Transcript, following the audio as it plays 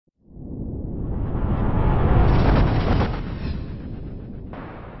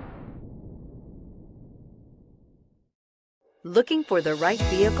Looking for the right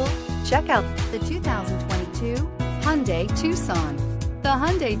vehicle? Check out the 2022 Hyundai Tucson. The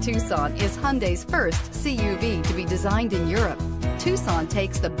Hyundai Tucson is Hyundai's first CUV to be designed in Europe. Tucson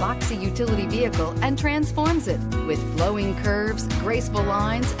takes the boxy utility vehicle and transforms it. With flowing curves, graceful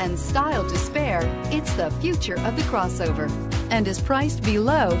lines, and style to spare, it's the future of the crossover and is priced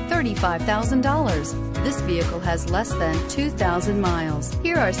below $35,000. This vehicle has less than 2,000 miles.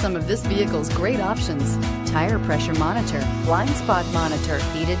 Here are some of this vehicle's great options: tire pressure monitor, blind spot monitor,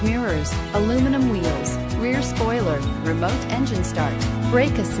 heated mirrors, aluminum wheels, rear spoiler, remote engine start,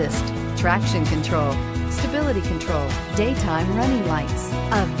 brake assist, traction control, stability control, daytime running lights.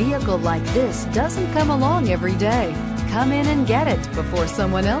 A vehicle like this doesn't come along every day. Come in and get it before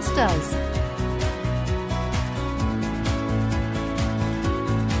someone else does.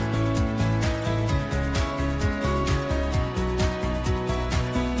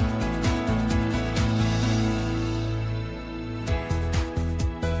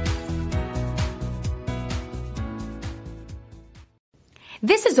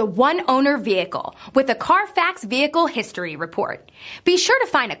 This is a one-owner vehicle with a CARFAX Vehicle History Report. Be sure to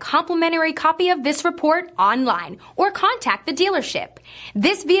find a complimentary copy of this report online or contact the dealership.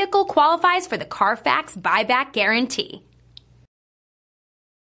 This vehicle qualifies for the CARFAX Buyback Guarantee.